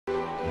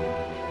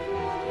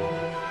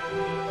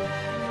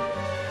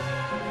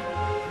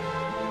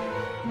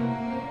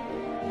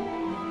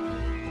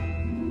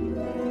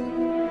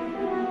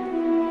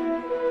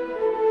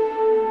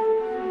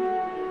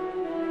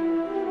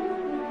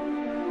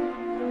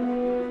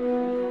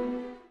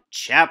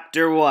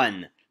Chapter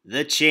 1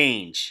 The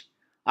Change.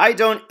 I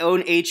don't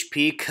own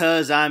HP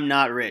cause I'm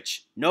not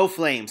rich. No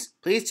flames.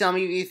 Please tell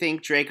me you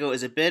think Draco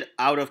is a bit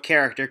out of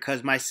character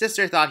cause my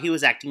sister thought he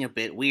was acting a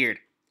bit weird.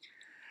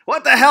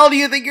 What the hell do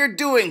you think you're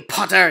doing,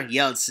 Potter?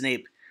 Yelled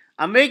Snape.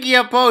 I'm making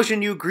a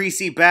potion, you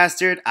greasy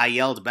bastard, I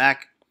yelled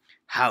back.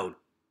 How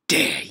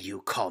dare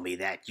you call me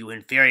that, you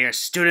inferior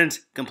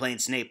student,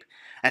 complained Snape.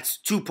 That's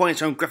 2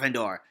 points from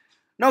Gryffindor.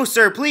 No,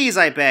 sir, please,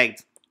 I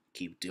begged.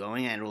 Keep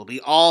going and it will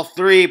be all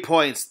 3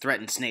 points,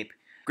 threatened Snape.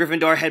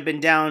 Gryffindor had been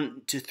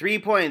down to 3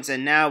 points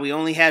and now we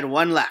only had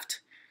 1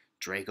 left.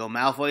 Draco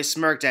Malfoy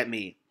smirked at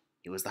me.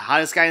 He was the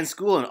hottest guy in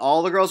school and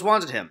all the girls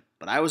wanted him,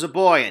 but I was a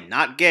boy and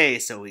not gay,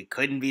 so we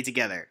couldn't be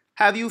together.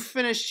 Have you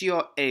finished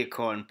your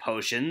acorn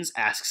potions?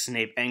 Asked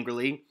Snape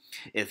angrily.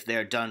 If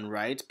they're done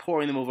right,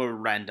 pouring them over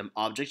random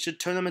objects should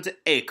turn them into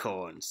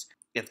acorns.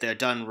 If they're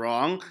done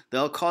wrong,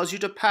 they'll cause you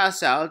to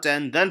pass out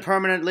and then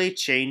permanently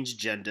change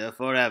gender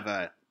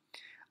forever.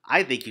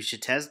 I think you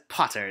should test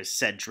Potter's,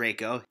 said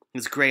Draco,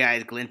 his gray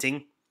eyes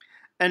glinting.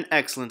 An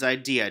excellent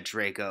idea,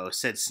 Draco,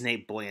 said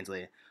Snape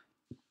buoyantly.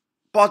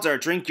 Potter,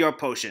 drink your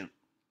potion.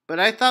 But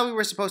I thought we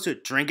were supposed to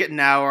drink it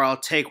now or I'll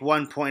take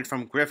 1 point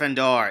from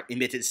Gryffindor,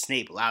 emitted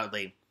Snape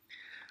loudly.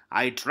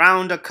 I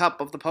drowned a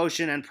cup of the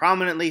potion and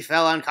prominently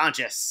fell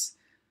unconscious.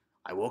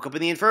 I woke up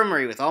in the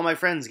infirmary with all my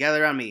friends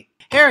gathered around me.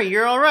 Harry,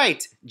 you're all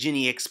right,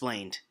 Ginny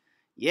explained.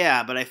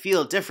 Yeah, but I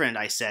feel different,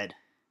 I said.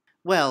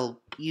 Well,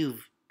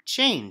 you've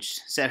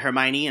changed, said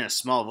Hermione in a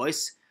small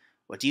voice.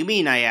 What do you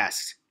mean, I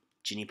asked.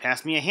 Ginny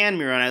passed me a hand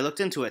mirror and I looked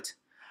into it.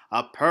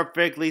 A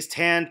perfectly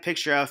tanned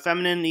picture of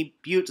feminine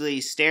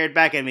beauty stared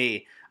back at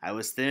me. I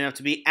was thin enough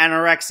to be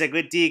anorexic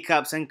with D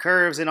cups and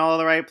curves in all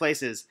the right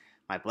places.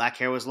 My black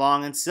hair was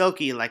long and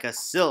silky like a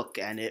silk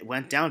and it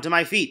went down to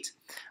my feet.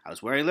 I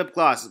was wearing lip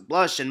gloss,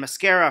 blush, and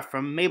mascara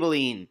from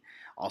Maybelline.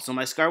 Also,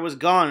 my scar was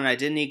gone and I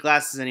didn't need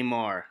glasses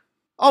anymore.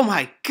 Oh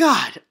my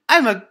god!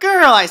 I'm a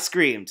girl! I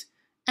screamed.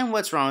 And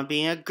what's wrong with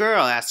being a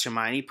girl? Asked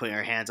Hermione, putting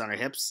her hands on her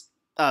hips.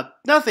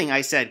 Nothing,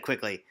 I said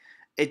quickly.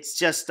 It's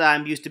just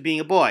I'm used to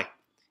being a boy.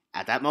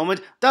 At that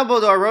moment,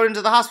 Dumbledore rode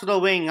into the hospital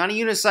wing on a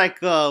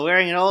unicycle,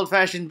 wearing an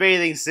old-fashioned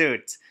bathing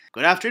suit.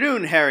 Good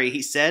afternoon, Harry,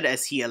 he said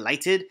as he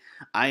alighted.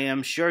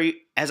 I'm sure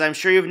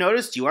you've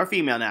noticed, you are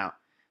female now.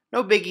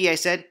 No biggie, I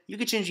said. You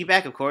can change me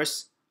back, of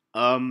course.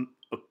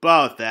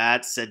 About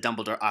that, said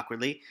Dumbledore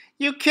awkwardly.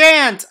 You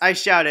can't, I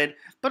shouted.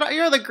 But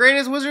you're the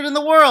greatest wizard in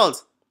the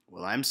world.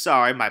 Well, I'm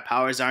sorry, my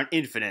powers aren't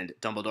infinite,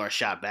 Dumbledore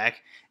shot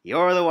back.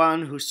 You're the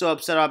one who's so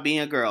upset about being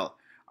a girl.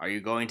 Are you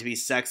going to be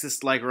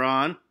sexist like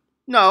Ron?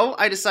 No,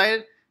 I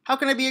decided. How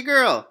can I be a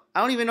girl?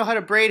 I don't even know how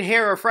to braid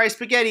hair or fry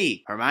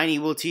spaghetti. Hermione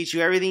will teach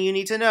you everything you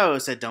need to know,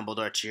 said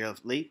Dumbledore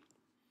cheerfully.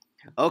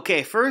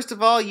 Okay, first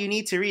of all, you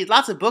need to read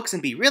lots of books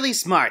and be really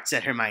smart,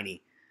 said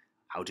Hermione.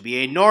 How to be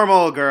a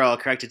normal girl,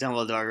 corrected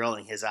Dumbledore,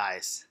 rolling his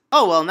eyes.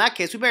 Oh, well, in that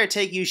case, we better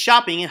take you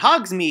shopping in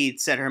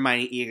Hogsmeade, said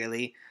Hermione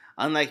eagerly.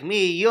 Unlike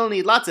me, you'll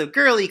need lots of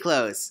girly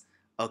clothes.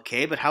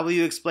 Okay, but how will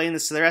you explain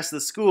this to the rest of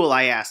the school,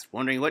 I asked,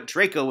 wondering what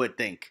Draco would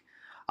think.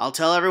 I'll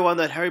tell everyone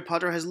that Harry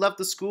Potter has left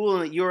the school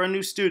and that you're a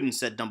new student,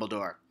 said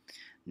Dumbledore.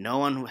 No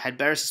one had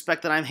better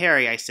suspect that I'm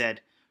Harry, I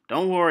said.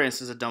 Don't worry,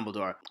 insisted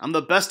Dumbledore. I'm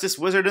the bestest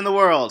wizard in the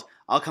world.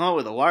 I'll come up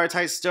with a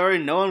watertight story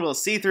no one will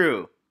see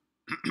through.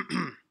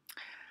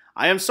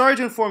 I am sorry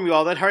to inform you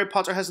all that Harry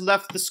Potter has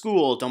left the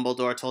school,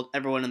 Dumbledore told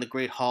everyone in the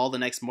Great Hall the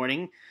next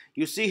morning.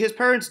 You see, his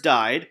parents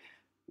died,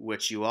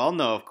 which you all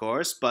know, of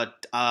course,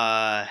 but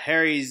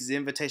Harry's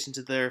invitation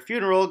to their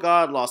funeral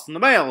got lost in the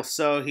mail,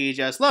 so he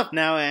just left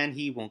now and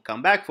he won't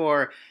come back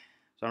for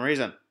some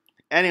reason.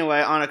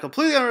 Anyway, on a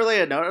completely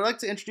unrelated note, I'd like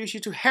to introduce you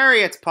to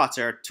Harriet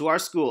Potter to our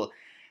school.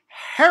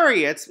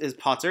 Harriet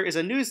Potter is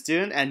a new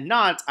student and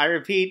not, I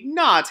repeat,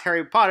 not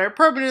Harry Potter,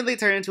 permanently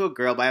turned into a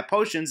girl by a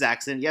potions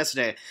accident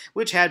yesterday,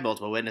 which had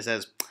multiple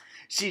witnesses.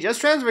 She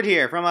just transferred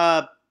here from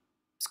a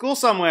school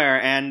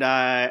somewhere, and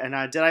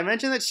did I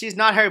mention that she's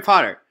not Harry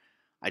Potter?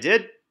 I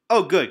did?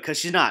 Oh, good, because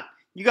she's not.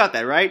 You got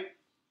that, right?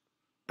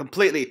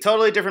 Completely,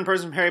 totally different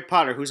person from Harry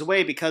Potter, who's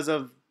away because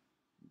of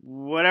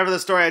whatever the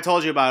story I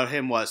told you about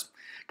him was.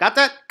 Got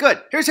that?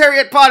 Good. Here's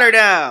Harriet Potter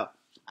now!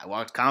 I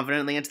walked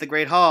confidently into the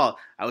Great Hall.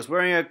 I was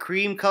wearing a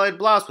cream-colored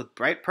blouse with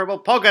bright purple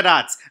polka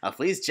dots, a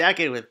fleece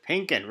jacket with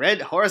pink and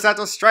red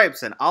horizontal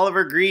stripes, and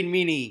Oliver Green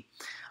meanie.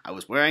 I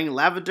was wearing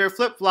lavender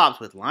flip-flops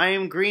with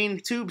lime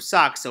green tube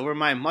socks over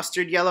my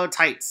mustard yellow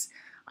tights.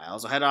 I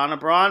also had on a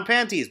bra and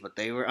panties, but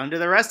they were under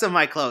the rest of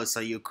my clothes, so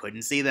you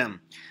couldn't see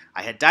them.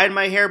 I had dyed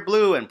my hair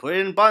blue and put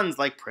it in buns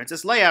like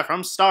Princess Leia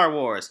from Star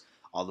Wars.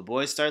 All the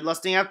boys started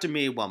lusting after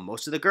me, while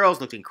most of the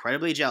girls looked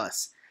incredibly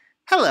jealous.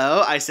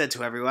 Hello, I said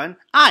to everyone.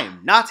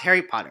 I'm not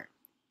Harry Potter.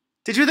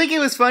 Did you think it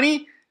was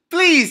funny?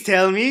 Please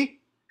tell me.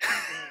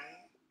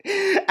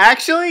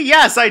 Actually,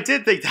 yes, I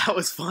did think that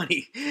was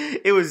funny.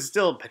 It was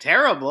still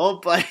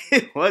terrible, but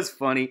it was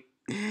funny.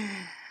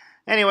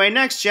 Anyway,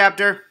 next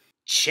chapter.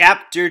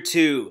 Chapter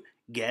 2.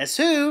 Guess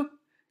who?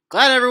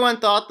 Glad everyone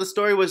thought the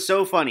story was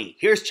so funny.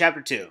 Here's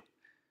Chapter 2.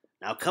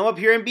 Now come up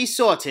here and be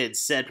sorted,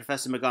 said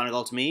Professor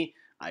McGonagall to me.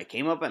 I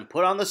came up and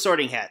put on the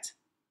sorting hat.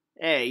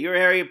 Hey, you're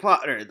Harry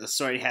Potter, the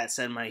sorting hat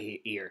said in my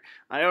ear.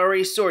 I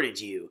already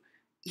sorted you.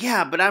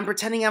 Yeah, but I'm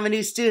pretending I'm a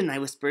new student, I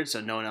whispered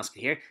so no one else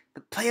could hear.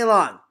 But play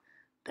along.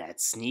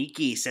 That's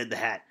sneaky, said the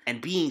hat.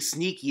 And being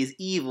sneaky is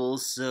evil,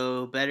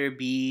 so better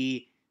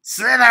be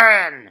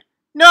Slytherin!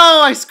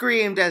 No, I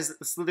screamed as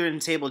the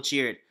Slytherin table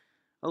cheered.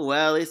 Oh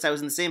well, at least I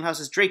was in the same house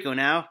as Draco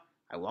now.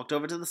 I walked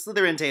over to the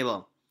Slytherin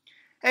table.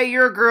 Hey,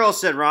 you're a girl,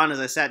 said Ron as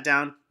I sat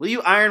down. Will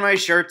you iron my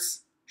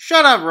shirts?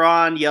 Shut up,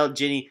 Ron, yelled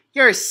Ginny.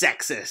 You're a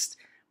sexist.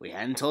 We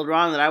hadn't told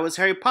Ron that I was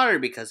Harry Potter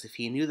because if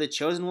he knew the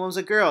chosen one was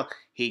a girl,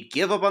 he'd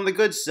give up on the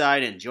good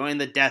side and join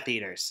the Death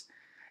Eaters.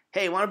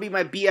 Hey, want to be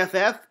my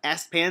BFF?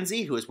 Asked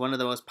Pansy, who was one of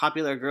the most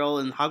popular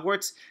girls in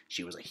Hogwarts.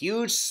 She was a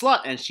huge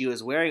slut and she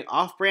was wearing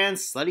off-brand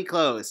slutty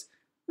clothes.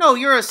 No,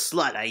 you're a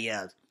slut, I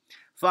yelled.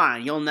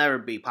 Fine, you'll never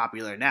be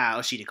popular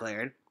now, she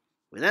declared.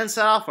 We then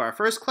set off for our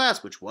first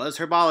class, which was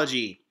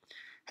herbology.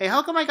 Hey,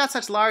 how come I got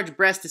such large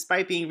breasts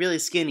despite being really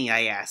skinny,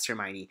 I asked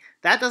Hermione.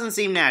 That doesn't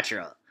seem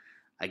natural.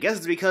 I guess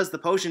it's because the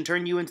potion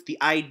turned you into the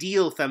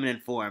ideal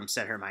feminine form,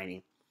 said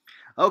Hermione.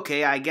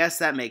 Okay, I guess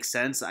that makes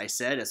sense, I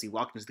said as we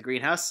walked into the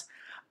greenhouse.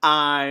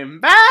 I'm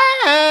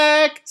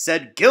back,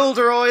 said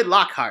Gilderoy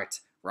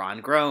Lockhart.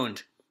 Ron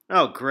groaned.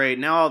 Oh great,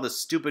 now all the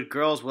stupid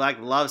girls will act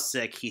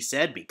lovesick, he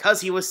said,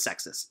 because he was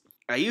sexist.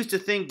 I used to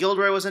think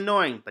Gilderoy was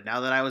annoying, but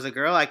now that I was a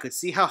girl, I could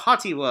see how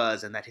hot he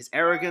was, and that his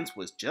arrogance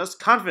was just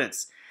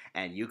confidence.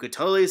 And you could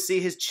totally see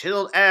his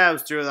chiseled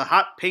abs through the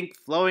hot pink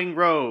flowing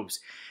robes.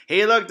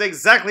 He looked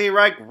exactly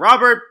like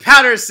Robert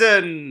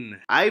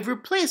Patterson! I've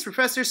replaced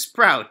Professor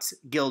Sprout,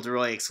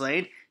 Gilderoy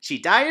explained. She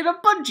died in a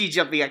bungee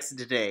jumping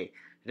accident today.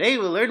 Today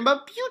we'll learn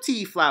about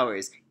beauty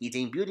flowers.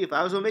 Eating beauty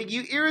flowers will make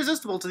you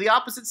irresistible to the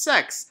opposite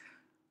sex.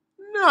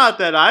 Not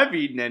that I've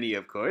eaten any,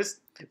 of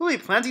course. We'll be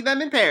planting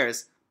them in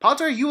pairs.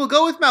 Potter, you will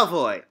go with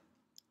Malfoy.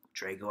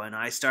 Draco and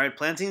I started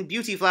planting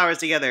beauty flowers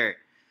together.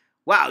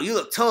 Wow, you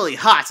look totally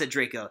hot, said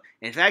Draco.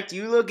 In fact,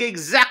 you look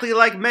exactly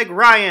like Meg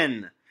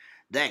Ryan.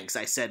 Thanks,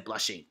 I said,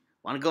 blushing.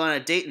 Want to go on a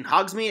date in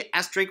Hogsmeade?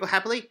 Asked Draco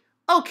happily.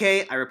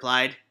 Okay, I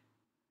replied.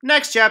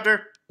 Next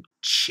chapter.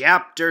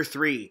 Chapter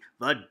 3.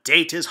 The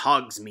Date is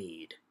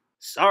Hogsmeade.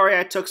 Sorry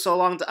I took so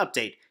long to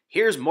update.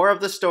 Here's more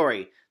of the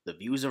story. The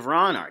views of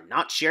Ron are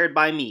not shared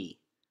by me.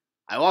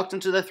 I walked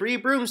into the Three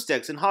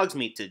Broomsticks in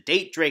Hogsmeade to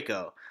date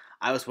Draco.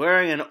 I was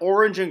wearing an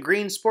orange and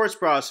green sports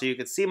bra so you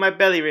could see my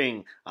belly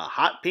ring, a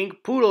hot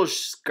pink poodle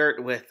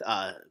skirt with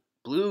a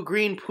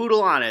blue-green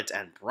poodle on it,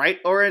 and bright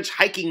orange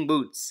hiking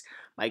boots.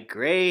 My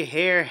gray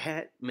hair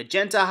had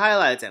magenta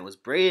highlights and was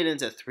braided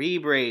into 3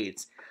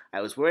 braids.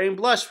 I was wearing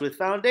blush with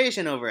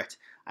foundation over it.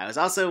 I was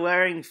also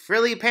wearing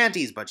frilly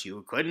panties, but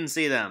you couldn't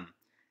see them.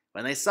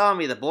 When they saw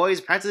me, the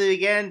boys practically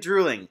began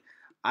drooling.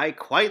 I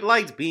quite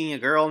liked being a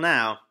girl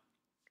now.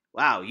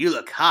 Wow, you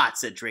look hot,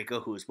 said Draco,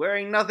 who was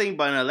wearing nothing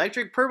but an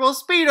electric purple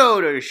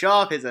Speedo to show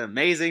off his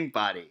amazing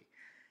body.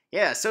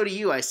 Yeah, so do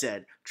you, I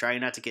said, trying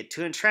not to get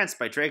too entranced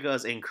by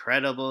Draco's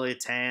incredibly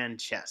tan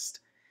chest.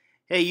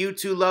 Hey, you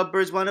two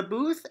lovebirds want a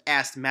booth?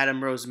 Asked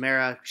Madame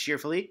Rosemera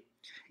cheerfully.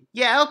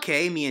 Yeah,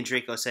 okay, me and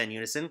Draco said in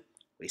unison.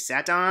 We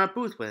sat down on a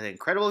booth with an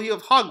incredible view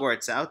of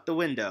Hogwarts out the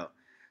window.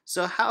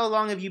 So how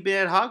long have you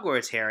been at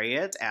Hogwarts,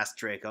 Harriet? Asked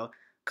Draco.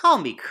 Call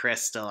me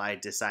Crystal, I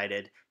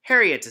decided.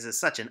 Harriet is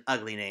such an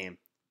ugly name.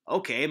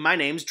 Okay, my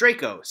name's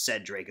Draco,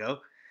 said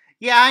Draco.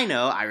 Yeah, I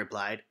know, I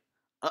replied.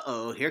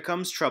 Uh-oh, here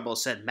comes trouble,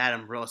 said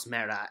Madame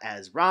Rosemera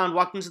as Ron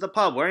walked into the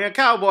pub wearing a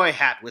cowboy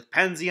hat with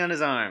Pansy on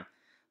his arm.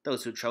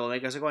 Those two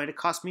troublemakers are going to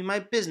cost me my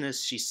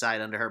business, she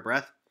sighed under her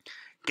breath.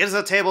 Get us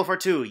a table for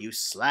 2, you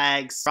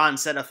slags, Ron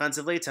said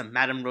offensively to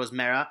Madame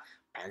Rosemera.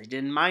 Pansy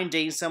didn't mind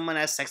dating someone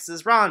as sexist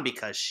as Ron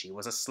because she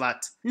was a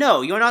slut.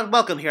 No, you're not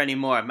welcome here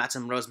anymore,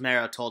 Madame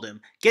Rosemera told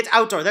him. Get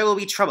out or there will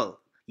be trouble.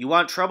 You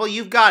want trouble?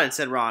 You've got it,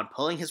 said Ron,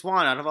 pulling his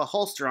wand out of a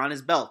holster on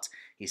his belt.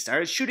 He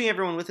started shooting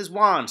everyone with his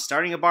wand,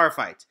 starting a bar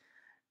fight.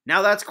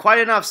 Now that's quite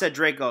enough, said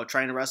Draco,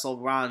 trying to wrestle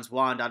Ron's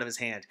wand out of his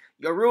hand.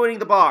 You're ruining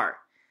the bar.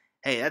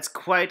 Hey, that's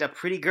quite a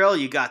pretty girl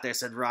you got there,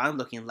 said Ron,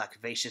 looking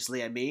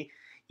lasciviously at me.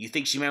 You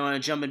think she might want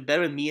to jump in bed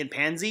with me and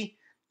Pansy?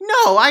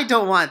 No, I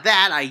don't want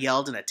that, I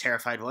yelled in a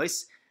terrified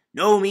voice.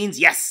 No means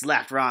yes,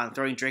 laughed Ron,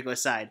 throwing Draco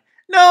aside.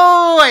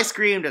 No, I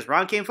screamed as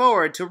Ron came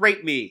forward to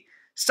rape me.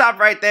 Stop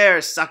right there,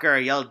 sucker,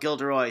 yelled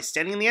Gilderoy,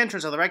 standing in the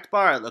entrance of the wrecked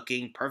bar,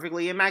 looking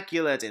perfectly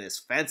immaculate in his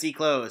fancy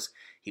clothes.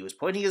 He was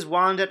pointing his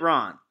wand at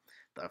Ron.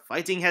 The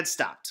fighting had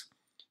stopped.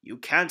 You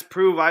can't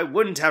prove I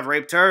wouldn't have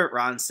raped her,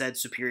 Ron said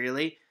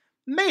superiorly.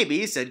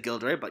 Maybe, said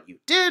Gilderoy, but you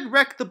did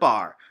wreck the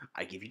bar.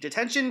 I give you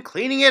detention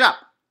cleaning it up.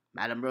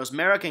 Madame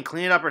Rosemera can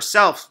clean it up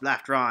herself,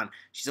 laughed Ron.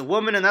 She's a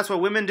woman and that's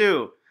what women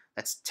do.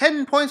 That's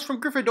 10 points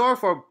from Gryffindor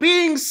for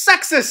being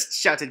sexist,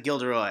 shouted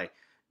Gilderoy.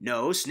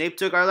 No, Snape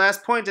took our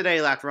last point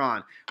today, laughed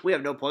Ron. We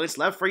have no points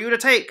left for you to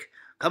take.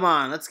 Come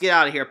on, let's get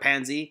out of here,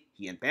 Pansy.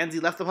 He and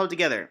Pansy left the pub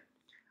together.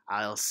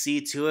 I'll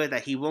see to it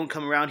that he won't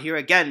come around here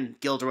again,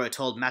 Gilderoy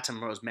told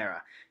Madame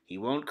Rosemera. He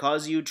won't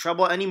cause you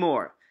trouble any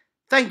more.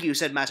 Thank you,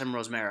 said Madame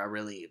Rosemera,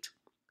 relieved.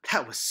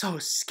 That was so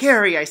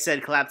scary, I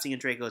said, collapsing in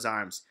Draco's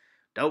arms.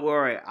 Don't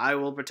worry, I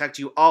will protect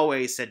you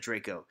always, said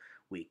Draco.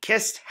 We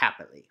kissed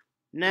happily.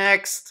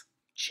 Next.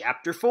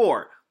 Chapter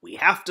 4. We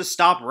have to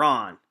stop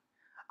Ron.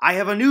 I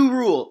have a new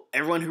rule.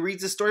 Everyone who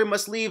reads this story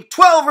must leave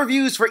 12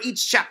 reviews for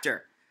each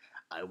chapter.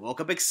 I woke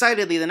up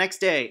excitedly the next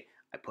day.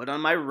 I put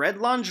on my red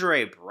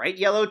lingerie, bright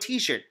yellow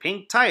t-shirt,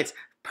 pink tights,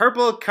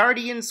 purple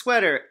cardigan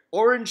sweater,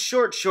 orange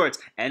short shorts,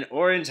 and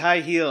orange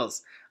high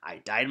heels. I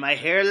dyed my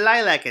hair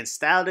lilac and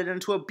styled it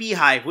into a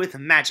beehive with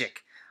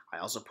magic. I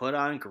also put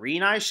on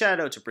green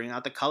eyeshadow to bring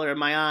out the color of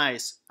my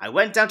eyes. I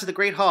went down to the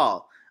Great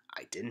Hall.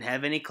 I didn't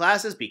have any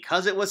classes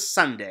because it was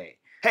Sunday.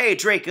 Hey,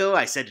 Draco,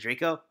 I said to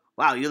Draco.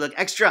 Wow, you look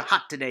extra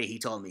hot today, he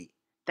told me.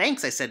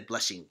 Thanks, I said,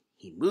 blushing.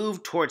 He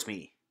moved towards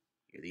me.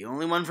 You're the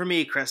only one for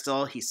me,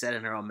 Crystal, he said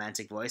in a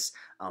romantic voice.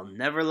 I'll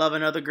never love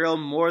another girl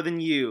more than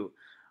you.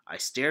 I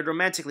stared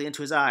romantically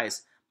into his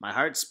eyes. My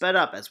heart sped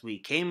up as we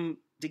came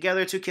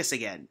together to kiss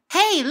again.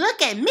 Hey,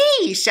 look at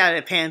me,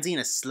 shouted Pansy in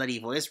a slutty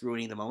voice,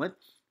 ruining the moment.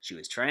 She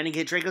was trying to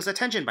get Draco's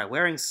attention by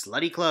wearing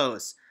slutty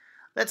clothes.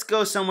 Let's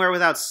go somewhere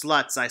without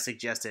sluts, I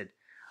suggested.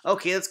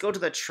 Okay, let's go to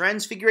the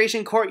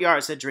Transfiguration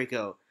Courtyard, said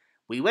Draco.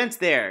 We went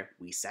there.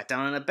 We sat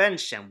down on a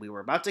bench, and we were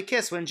about to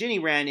kiss when Ginny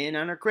ran in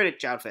on her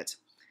Quidditch outfit.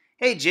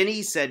 Hey,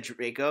 Ginny, said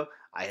Draco.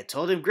 I had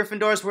told him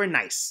Gryffindors were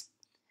nice.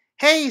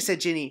 Hey,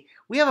 said Ginny,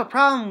 we have a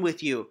problem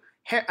with you.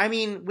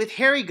 With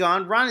Harry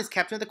gone, Ron is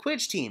captain of the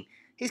Quidditch team.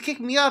 He's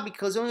kicked me off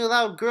because he only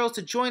allowed girls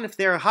to join if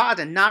they're hot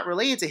and not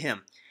related to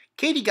him.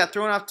 Katie got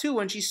thrown off too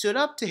when she stood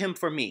up to him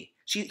for me.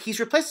 He's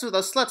replaced us with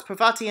those sluts,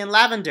 Pravati and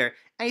Lavender,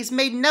 and he's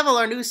made Neville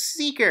our new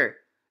seeker.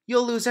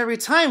 You'll lose every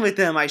time with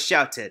them, I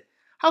shouted.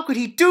 How could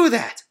he do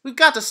that? We've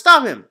got to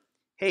stop him.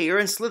 Hey, you're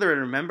in Slytherin,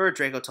 remember?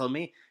 Draco told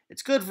me.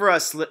 It's good for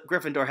us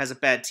Gryffindor has a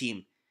bad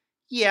team.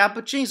 Yeah,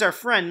 but Ginny's our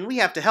friend, and we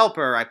have to help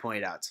her, I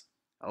pointed out.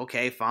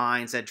 Okay,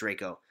 fine, said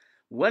Draco.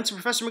 We went to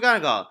Professor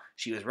McGonagall.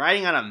 She was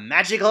riding on a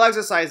magical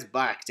exercise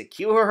bike to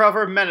cure her of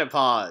her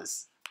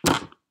menopause. Where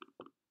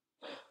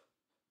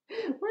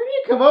do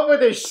you come up with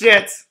this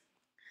shit?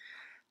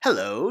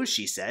 Hello,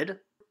 she said.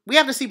 We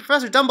have to see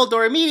Professor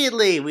Dumbledore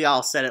immediately, we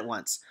all said at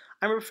once.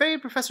 I'm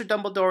afraid Professor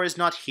Dumbledore is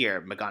not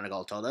here,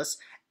 McGonagall told us.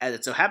 As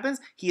it so happens,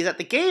 he is at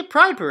the Gay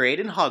Pride Parade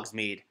in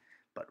Hogsmeade.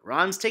 But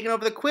Ron's taken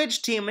over the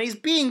Quidditch team and he's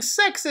being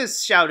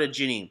sexist, shouted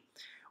Ginny.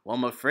 Well,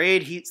 I'm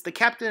afraid he's the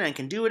captain and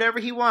can do whatever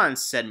he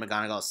wants, said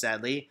McGonagall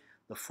sadly.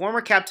 The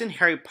former captain,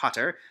 Harry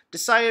Potter,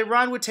 decided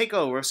Ron would take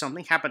over if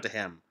something happened to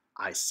him.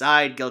 I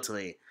sighed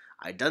guiltily.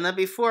 I'd done that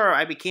before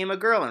I became a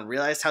girl and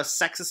realized how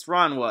sexist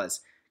Ron was.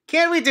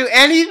 Can't we do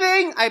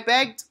anything? I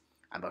begged.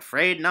 I'm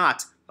afraid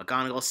not,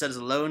 McGonagall said as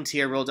a lone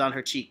tear rolled down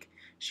her cheek.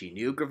 She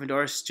knew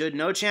Gryffindor stood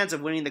no chance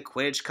of winning the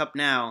Quidditch Cup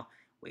now.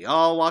 We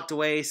all walked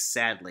away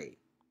sadly.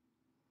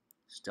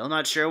 Still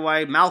not sure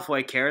why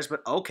Malfoy cares,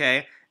 but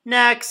okay.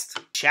 Next!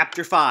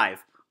 Chapter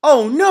 5.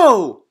 Oh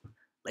no!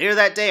 Later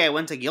that day I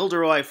went to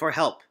Gilderoy for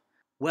help.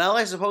 Well,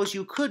 I suppose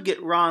you could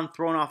get Ron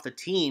thrown off the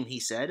team, he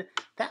said.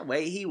 That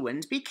way he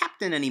wouldn't be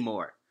captain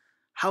anymore.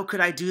 How could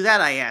I do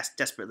that, I asked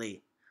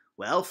desperately.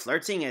 Well,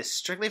 flirting is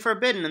strictly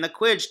forbidden in the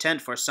Quidditch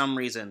tent for some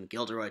reason,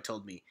 Gilderoy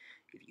told me.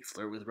 If you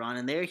flirt with Ron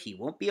in there, he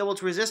won't be able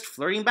to resist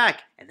flirting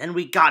back, and then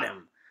we got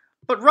him.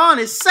 But Ron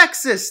is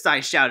sexist, I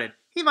shouted.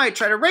 He might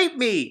try to rape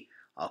me.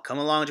 I'll come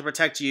along to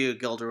protect you,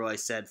 Gilderoy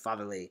said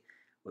fatherly.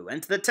 We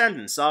went to the tent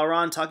and saw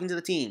Ron talking to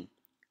the team.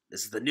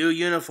 This is the new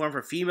uniform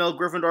for female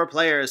Gryffindor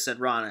players, said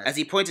Ron, as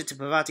he pointed to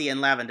Pavati and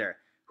Lavender,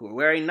 who were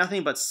wearing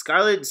nothing but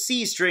scarlet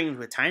C-strings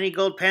with tiny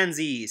gold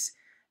pansies.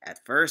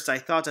 At first, I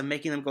thought of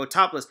making them go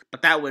topless,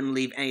 but that wouldn't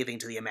leave anything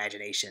to the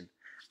imagination.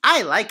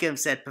 I like him,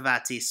 said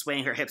Pavati,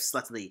 swaying her hips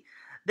sluttily.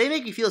 They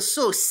make me feel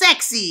so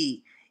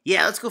sexy.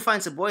 Yeah, let's go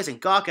find some boys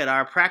and gawk at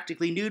our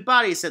practically nude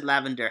bodies, said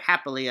Lavender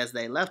happily as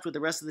they left with the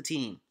rest of the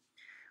team.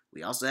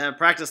 We also have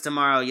practice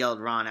tomorrow,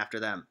 yelled Ron after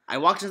them. I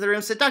walked into the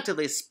room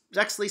seductively,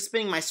 sexily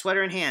spinning my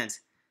sweater in hand.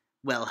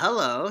 Well,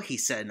 hello, he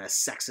said in a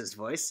sexist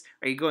voice.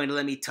 Are you going to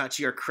let me touch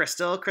your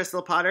Crystal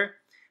Potter?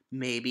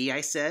 Maybe,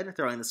 I said,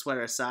 throwing the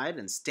sweater aside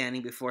and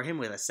standing before him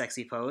with a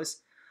sexy pose.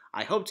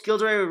 I hoped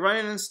Gilderoy would run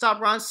in and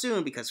stop Ron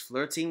soon because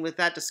flirting with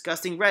that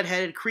disgusting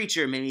red-headed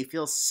creature made me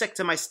feel sick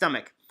to my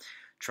stomach.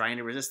 Trying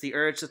to resist the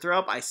urge to throw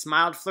up, I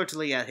smiled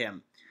flirtily at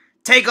him.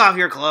 Take off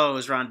your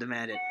clothes, Ron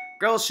demanded.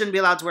 Girls shouldn't be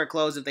allowed to wear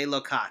clothes if they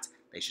look hot.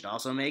 They should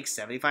also make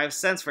 75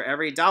 cents for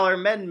every dollar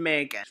men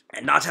make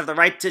and not have the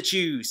right to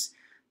choose.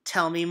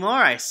 Tell me more,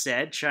 I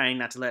said, trying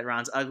not to let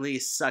Ron's ugly,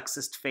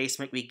 sexist face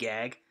make me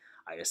gag.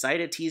 I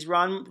decided to tease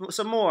Ron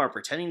some more,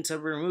 pretending to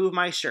remove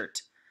my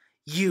shirt.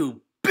 You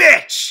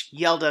bitch!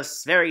 Yelled a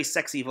very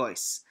sexy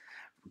voice.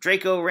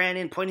 Draco ran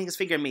in, pointing his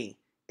finger at me.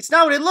 It's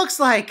not what it looks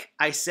like,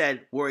 I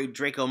said, worried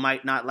Draco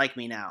might not like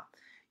me now.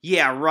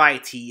 Yeah,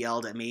 right, he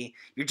yelled at me.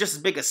 You're just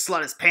as big a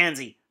slut as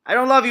Pansy. I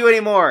don't love you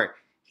anymore.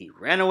 He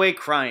ran away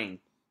crying.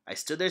 I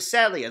stood there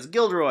sadly as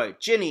Gilderoy,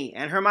 Ginny,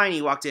 and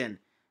Hermione walked in.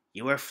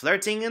 You were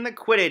flirting in the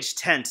Quidditch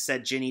tent,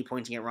 said Ginny,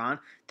 pointing at Ron.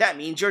 That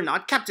means you're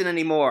not captain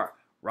anymore.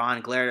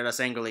 Ron glared at us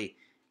angrily.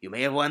 You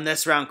may have won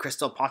this round,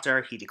 Crystal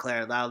Potter, he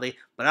declared loudly,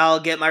 but I'll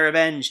get my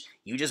revenge.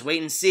 You just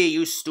wait and see,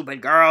 you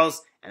stupid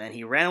girls. And then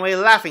he ran away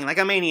laughing like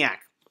a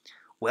maniac.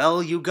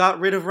 Well, you got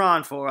rid of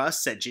Ron for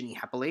us, said Ginny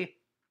happily.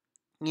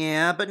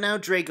 Yeah, but now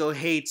Draco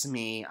hates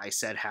me, I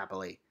said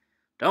happily.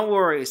 Don't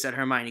worry, said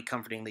Hermione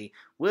comfortingly.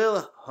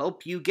 We'll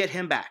help you get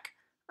him back.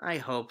 I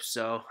hope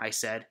so, I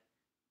said.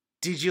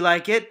 Did you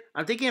like it?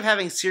 I'm thinking of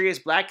having Sirius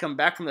Black come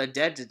back from the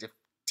dead to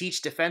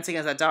teach defense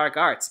against the dark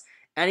arts.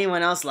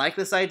 Anyone else like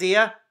this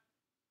idea?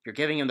 You're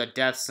giving him the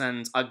death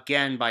sentence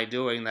again by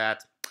doing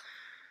that.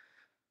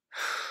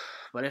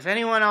 But if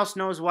anyone else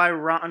knows why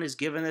Ron is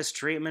given this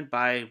treatment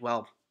by,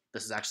 well,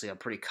 this is actually a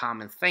pretty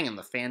common thing in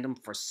the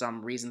fandom for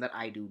some reason that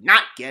I do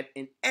not get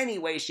in any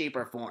way, shape,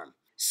 or form.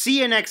 See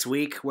you next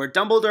week, where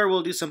Dumbledore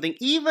will do something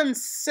even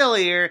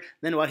sillier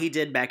than what he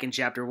did back in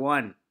Chapter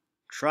 1.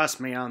 Trust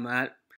me on that.